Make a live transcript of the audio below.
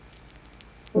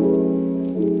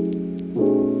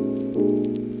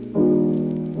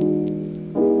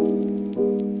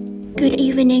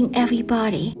evening,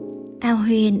 everybody. I'm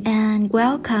Huyền and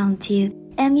welcome to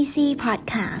MEC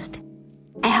Podcast.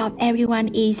 I hope everyone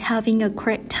is having a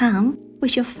great time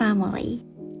with your family.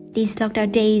 These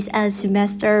lockdown days and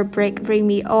semester break bring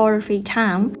me all the free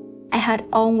time I had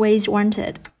always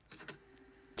wanted.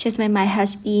 Just my mind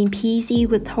has been busy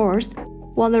with thoughts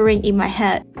wandering in my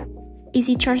head. Is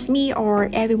it just me or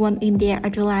everyone in their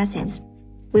adolescence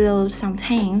will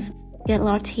sometimes get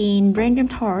lost in random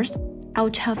thoughts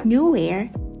out of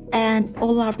nowhere and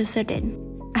all of a sudden?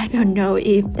 I don't know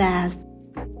if that's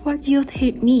what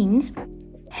youthhood means.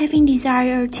 Having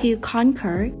desire to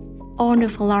conquer all the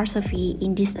philosophy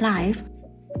in this life.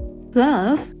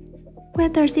 Love? Where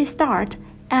does it start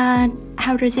and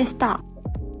how does it stop?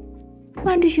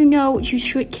 When do you know you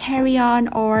should carry on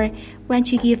or when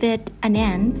to give it an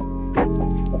end?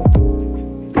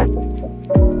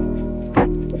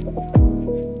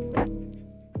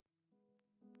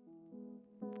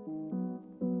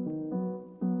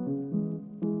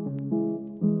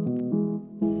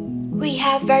 We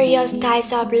have various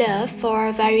kinds of love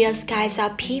for various kinds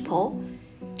of people.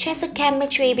 Just a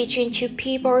chemistry between two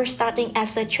people starting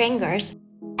as strangers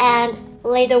and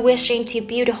later wishing to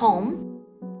build a home.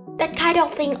 That kind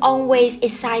of thing always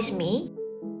excites me.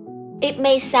 It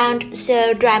may sound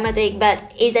so dramatic,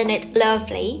 but isn't it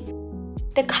lovely?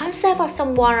 The concept of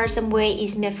someone or somewhere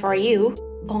is made for you,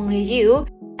 only you,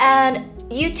 and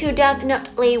you two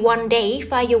definitely one day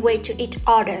find your way to each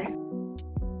other.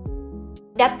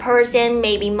 That person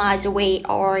may be miles away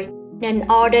or none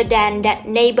other than that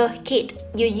neighbor kid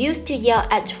you used to yell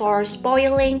at for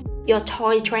spoiling your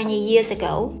toys 20 years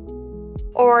ago.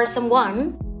 Or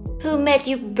someone who made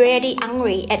you very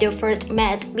angry at your first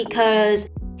met because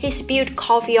he spilled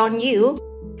coffee on you.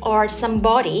 Or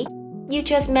somebody you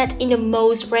just met in the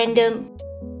most random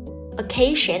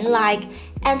occasion like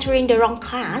entering the wrong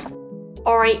class.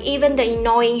 Or even the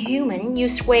annoying human you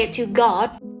swear to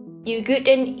God you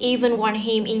couldn't even want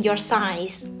him in your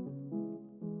size.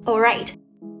 Alright,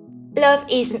 love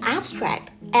is an abstract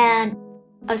and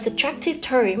a subjective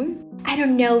term. I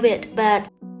don't know it, but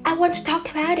I want to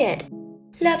talk about it.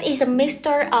 Love is a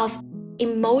mixture of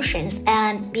emotions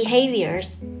and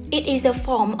behaviors. It is a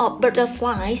form of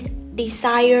butterflies,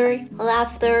 desire,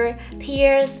 laughter,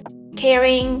 tears,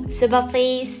 caring,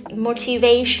 sympathy,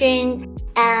 motivation,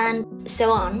 and so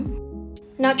on.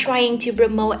 Not trying to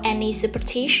promote any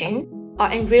superstition or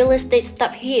unrealistic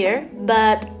stuff here,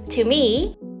 but to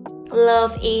me,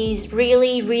 love is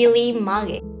really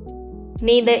magic.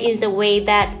 Neither is the way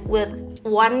that with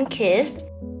one kiss,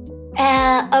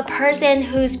 a person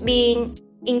who's been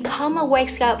in coma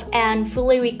wakes up and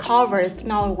fully recovers in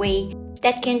a way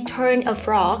that can turn a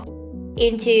frog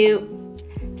into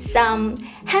some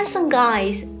handsome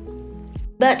guys.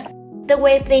 But the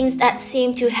way things that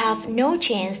seem to have no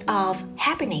chance of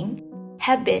happening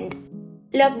happened.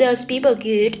 Love does people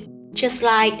good, just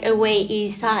like the way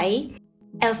inside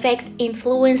affects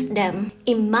influence them.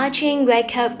 Imagine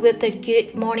wake up with a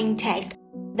good morning text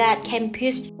that can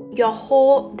push your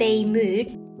whole day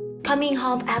mood, coming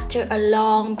home after a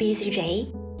long busy day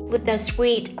with a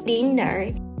sweet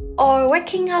dinner, or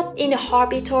waking up in a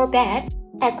hospital bed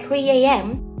at 3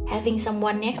 a.m. having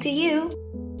someone next to you.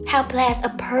 How blessed a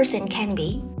person can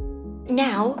be.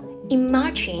 Now,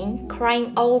 imagine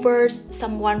crying over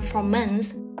someone for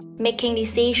months, making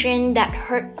decisions that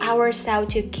hurt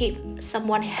ourselves to keep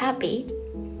someone happy.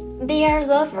 They are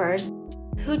lovers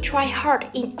who try hard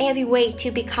in every way to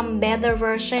become better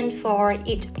versions for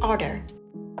each other.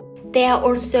 There are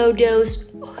also those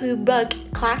who bunk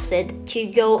classes to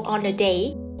go on a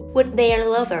date with their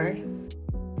lover.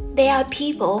 There are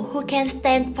people who can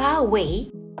stand far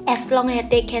away as long as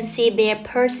they can see their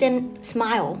person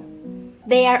smile.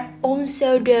 There are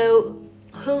also those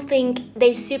who think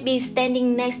they should be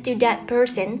standing next to that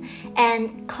person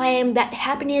and claim that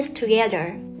happiness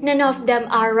together. None of them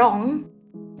are wrong.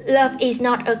 Love is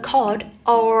not a code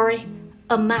or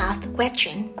a math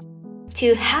question.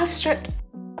 To have such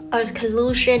a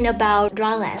conclusion about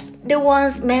dryless, the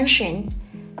ones mentioned,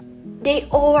 they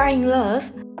all are in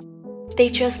love. They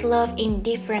just love in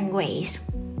different ways.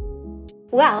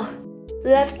 Well,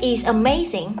 love is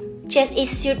amazing. Just it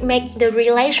should make the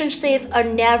relationship a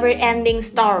never-ending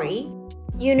story.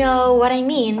 You know what I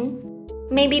mean?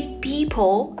 Maybe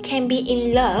people can be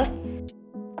in love,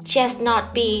 just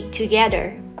not be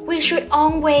together. We should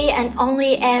always and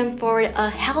only aim for a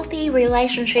healthy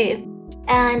relationship,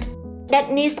 and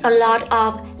that needs a lot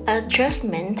of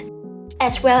adjustment,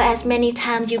 as well as many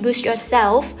times you lose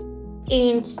yourself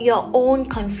in your own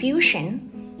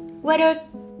confusion, whether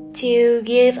to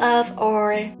give up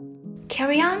or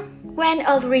carry on. When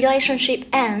a relationship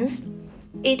ends,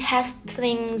 it has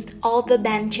things other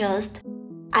than just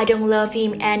I don't love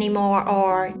him anymore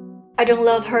or I don't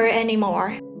love her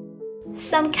anymore.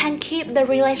 Some can keep the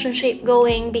relationship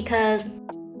going because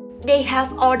they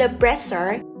have other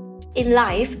pressure in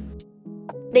life.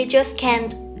 They just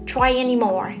can't try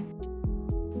anymore.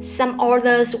 Some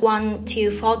others want to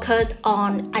focus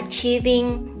on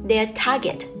achieving their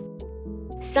target.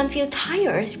 Some feel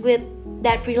tired with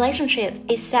that relationship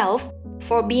itself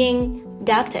for being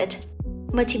doubted,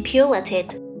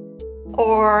 manipulated,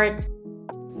 or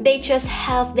they just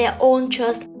have their own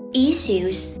trust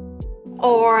issues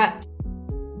or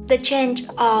the change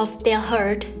of their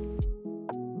heart.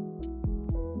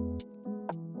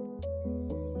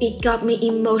 It got me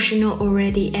emotional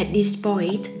already at this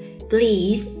point.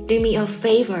 Please do me a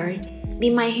favor, be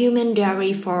my human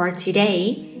diary for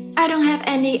today. I don't have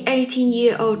any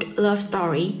 18-year-old love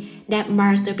story that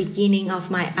marks the beginning of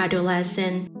my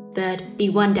adolescence, but the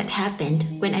one that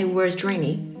happened when I was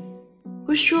 20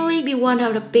 would surely be one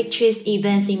of the biggest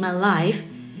events in my life.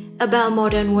 About more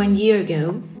than 1 year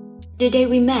ago, the day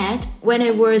we met, when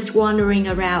I was wandering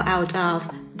around out of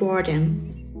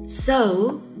boredom.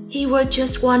 So, he was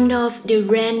just one of the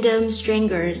random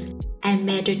strangers. I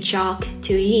made a joke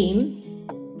to him,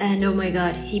 and oh my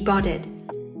god, he bought it.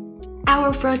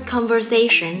 Our first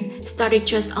conversation started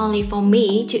just only for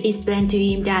me to explain to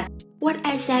him that what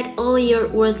I said earlier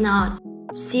was not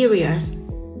serious.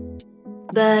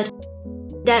 But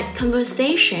that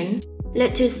conversation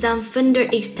led to some further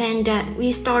extent that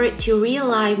we started to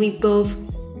realize we both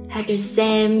had the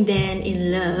same bent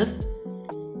in love.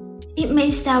 It may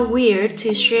sound weird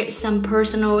to share some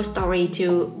personal story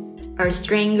to a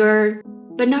stranger,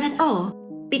 but not at all,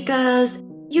 because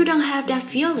you don't have that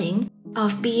feeling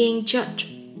of being judged.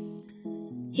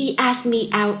 He asked me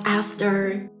out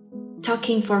after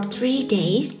talking for 3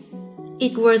 days.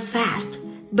 It was fast,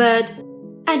 but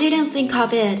I didn't think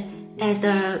of it as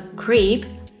a creep.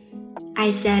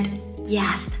 I said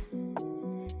yes.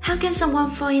 How can someone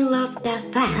fall in love that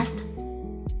fast?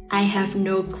 I have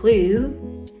no clue.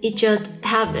 It just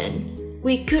happened.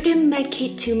 We couldn't make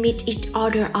it to meet each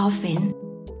other often,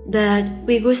 but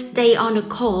we would stay on the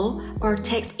call or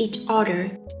text each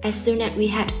other as soon as we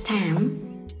had time.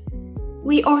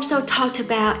 We also talked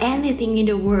about anything in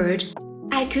the world.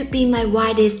 I could be my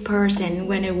widest person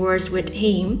when I was with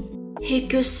him. He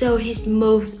could show his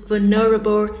most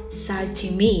vulnerable side to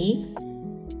me.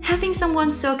 Having someone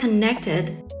so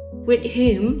connected with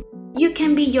whom you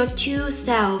can be your true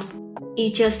self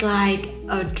is just like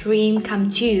a dream come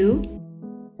true.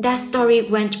 That story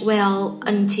went well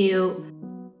until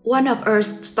one of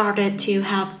us started to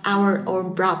have our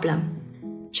own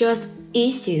problem. Just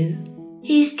issue.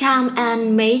 He's calm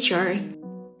and mature.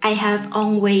 I have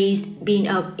always been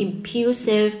an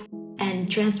impulsive and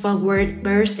straightforward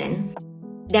person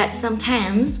that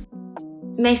sometimes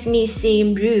makes me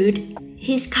seem rude.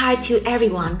 He's kind to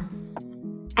everyone.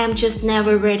 I'm just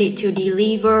never ready to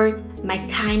deliver my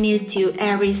kindness to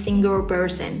every single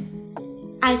person.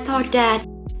 I thought that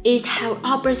is how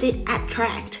opposites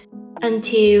attract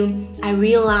until I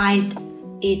realized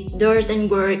it doesn't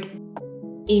work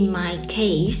in my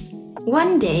case.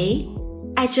 One day,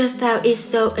 I just felt it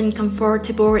so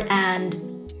uncomfortable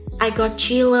and I got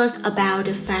jealous about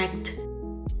the fact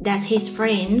that his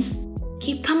friends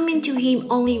keep coming to him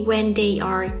only when they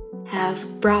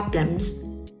have problems.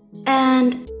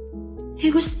 And he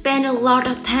would spend a lot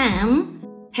of time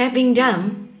helping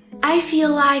them. I feel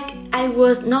like I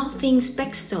was nothing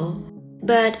special,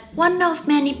 but one of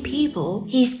many people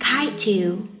he's kind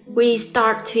to. We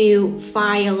start to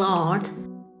fight a lot.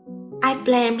 I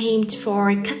blame him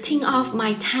for cutting off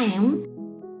my time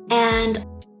and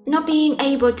not being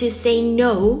able to say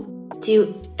no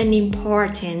to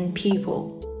unimportant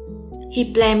people. He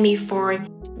blamed me for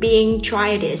being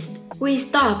childish. We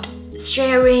stopped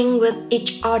sharing with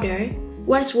each other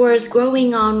what was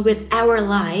going on with our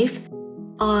life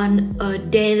on a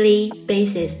daily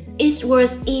basis. It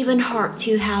was even hard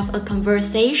to have a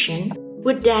conversation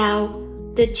without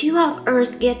the two of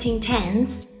us getting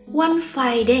tense. One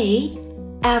Friday,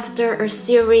 after a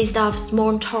series of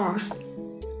small talks,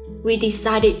 we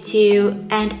decided to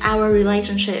end our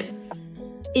relationship.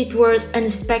 It was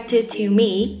unexpected to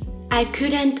me. I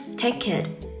couldn't take it.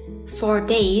 For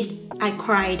days, I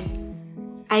cried.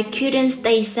 I couldn't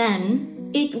stay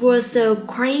sane. It was so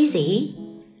crazy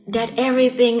that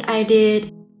everything I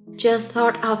did just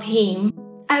thought of him.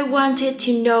 I wanted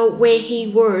to know where he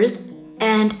was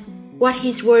and what he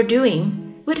was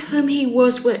doing, with whom he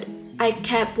was with. I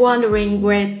kept wondering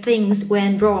where things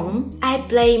went wrong. I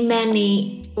played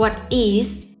many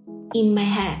what-ifs in my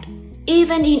head.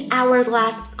 Even in our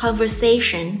last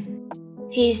conversation,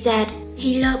 He said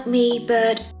he loved me,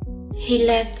 but he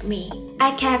left me.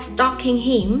 I kept stalking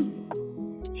him,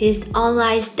 his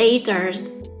online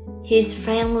status, his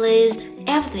friend list,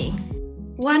 everything.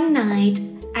 One night,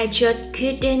 I just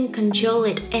couldn't control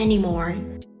it anymore.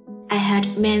 I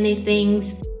had many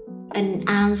things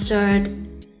unanswered.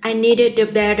 I needed a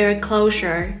better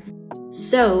closure.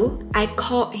 So I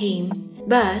called him,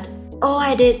 but all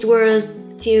I did was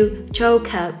to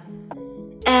choke up,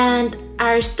 and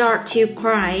I started to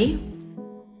cry.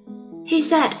 He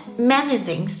said many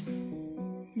things,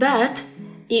 but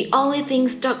the only thing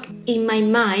stuck in my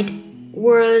mind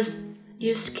was,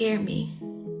 "You scare me.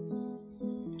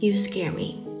 You scare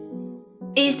me."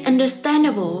 It's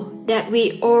understandable that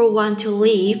we all want to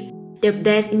leave the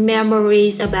best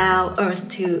memories about us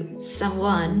to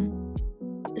someone.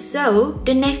 So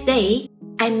the next day,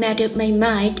 I made up my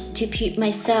mind to put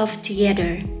myself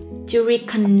together, to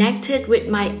reconnect with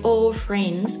my old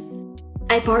friends.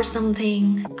 I bought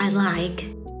something I like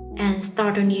and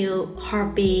start a new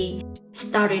hobby,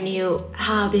 start a new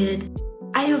habit.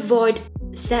 I avoid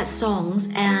sad songs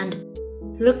and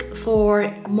look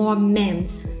for more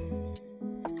memes.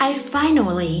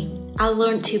 I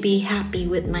learned to be happy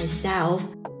with myself,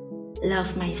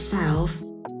 love myself.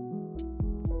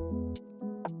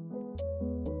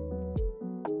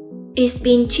 It's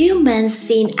been 2 months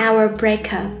since our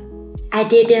breakup. I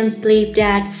didn't believe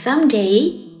that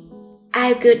someday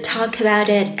I could talk about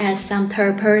it as some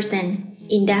third person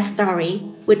in that story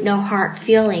with no hard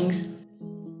feelings.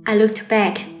 I looked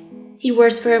back. He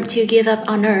was firm to give up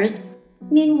on us.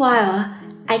 Meanwhile,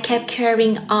 I kept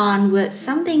carrying on with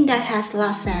something that has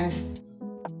lost sense.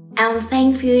 I'm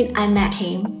thankful I met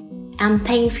him. I'm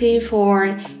thankful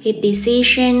for his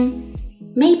decision.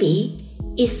 Maybe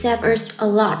it saved us a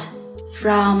lot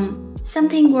from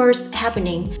something worse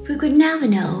happening. We could never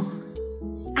know.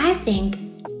 I think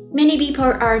many people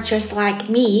are just like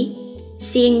me,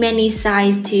 seeing many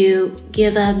signs to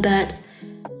give up but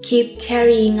keep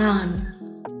carrying on.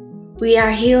 We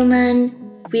are human.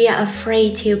 We are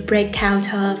afraid to break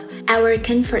out of our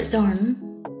comfort zone.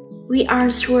 We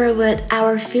aren't sure with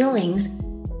our feelings.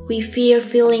 We fear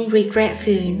feeling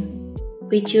regretful.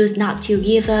 We choose not to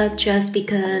give up just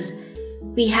because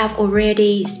we have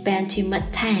already spent too much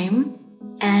time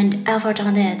and effort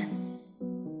on it.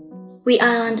 We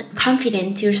aren't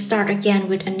confident to start again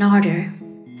with another.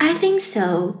 I think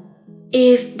so.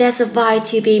 If there's a fight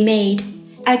to be made,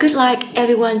 I could like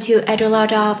everyone to add a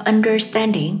lot of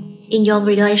understanding in your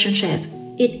relationship.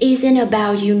 It isn't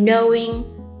about you knowing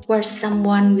what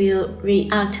someone will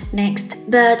react next,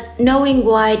 but knowing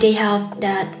why they have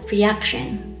that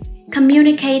reaction.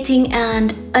 Communicating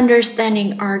and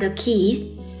understanding are the keys.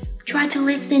 Try to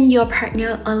listen to your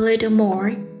partner a little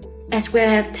more, as well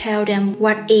as tell them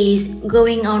what is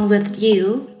going on with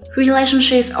you.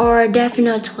 Relationships are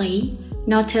definitely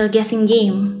not a guessing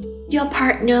game. Your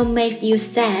partner makes you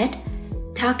sad,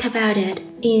 talk about it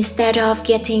instead of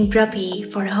getting grumpy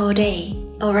for the whole day.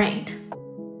 Alright.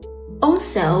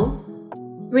 Also,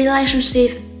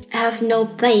 relationships have no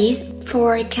place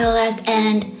for careless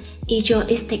and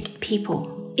egoistic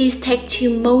people. It takes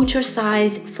two mature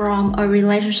sides from a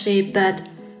relationship but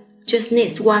just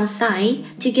needs one side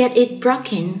to get it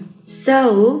broken.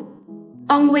 So,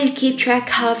 always keep track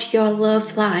of your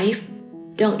love life.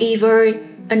 Don't ever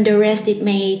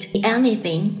underestimate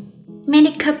anything.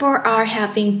 Many couples are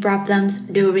having problems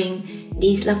during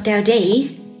these lockdown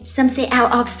days. Some say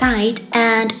out of sight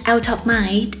and out of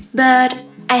mind, but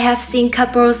I have seen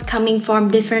couples coming from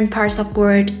different parts of the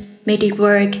world made it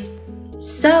work.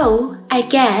 So, I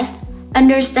guess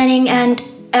understanding and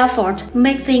effort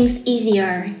make things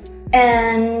easier.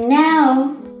 And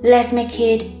now, let's make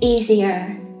it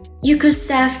easier. You could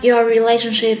save your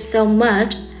relationship so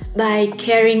much by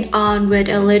carrying on with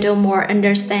a little more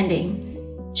understanding.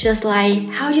 Just like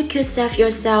how you could save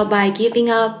yourself by giving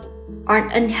up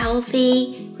on an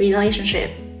unhealthy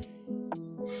relationship.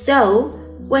 So,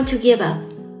 when to give up?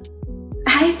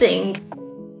 I think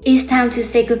it's time to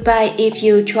say goodbye if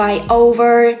you try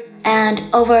over and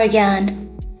over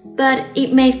again. But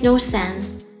it makes no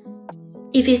sense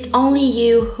if it's only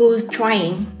you who's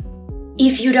trying.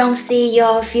 If you don't see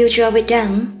your future with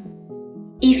them,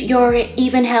 if you're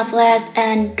even helpless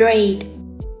and drained,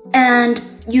 and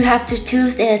you have to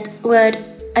choose it with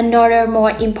another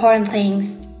more important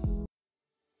things.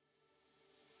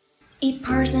 Each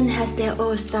person has their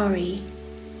own story.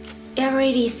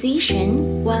 Every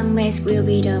decision one makes will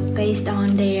be based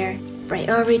on their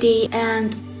priority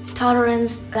and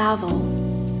tolerance level.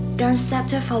 Don't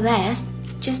settle for less.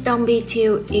 Just don't be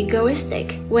too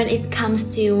egoistic when it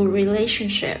comes to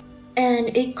relationship.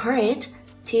 And it's great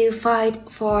to fight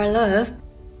for love,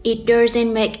 it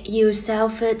doesn't make you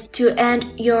selfish to end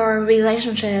your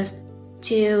relationships,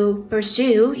 to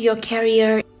pursue your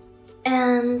career,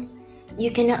 and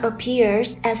you cannot appear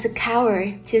as a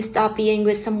coward to stop being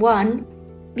with someone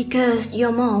because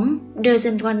your mom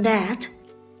doesn't want that.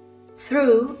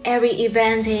 Through every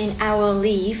event in our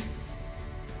life,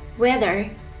 whether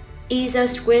it's the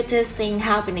sweetest thing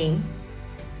happening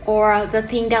or the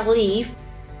thing that leaves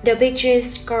the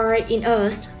biggest scar in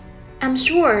us, I'm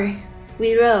sure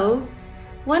we will.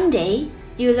 One day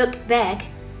you look back,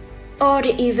 all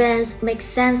the events make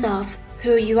sense of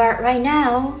who you are right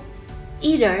now.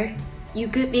 Either you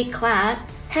could be glad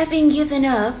having given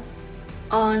up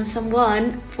on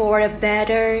someone for the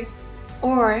better,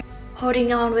 or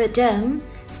holding on with them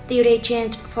still they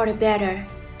change for the better.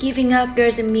 Giving up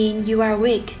doesn't mean you are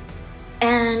weak,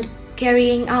 and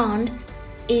carrying on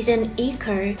isn't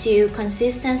equal to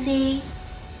consistency.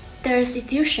 The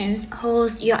situations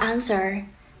holds your answer,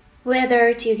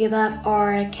 whether to give up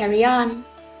or carry on.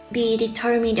 Be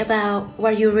determined about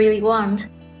what you really want.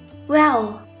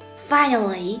 Well,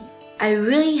 finally, I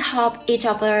really hope each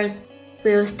of us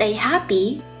will stay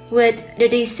happy with the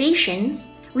decisions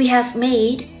we have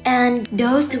made and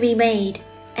those to be made.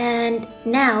 And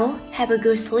now, have a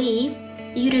good sleep.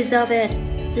 You deserve it.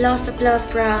 Lots of love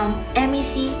from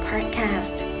MEC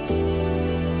Podcast.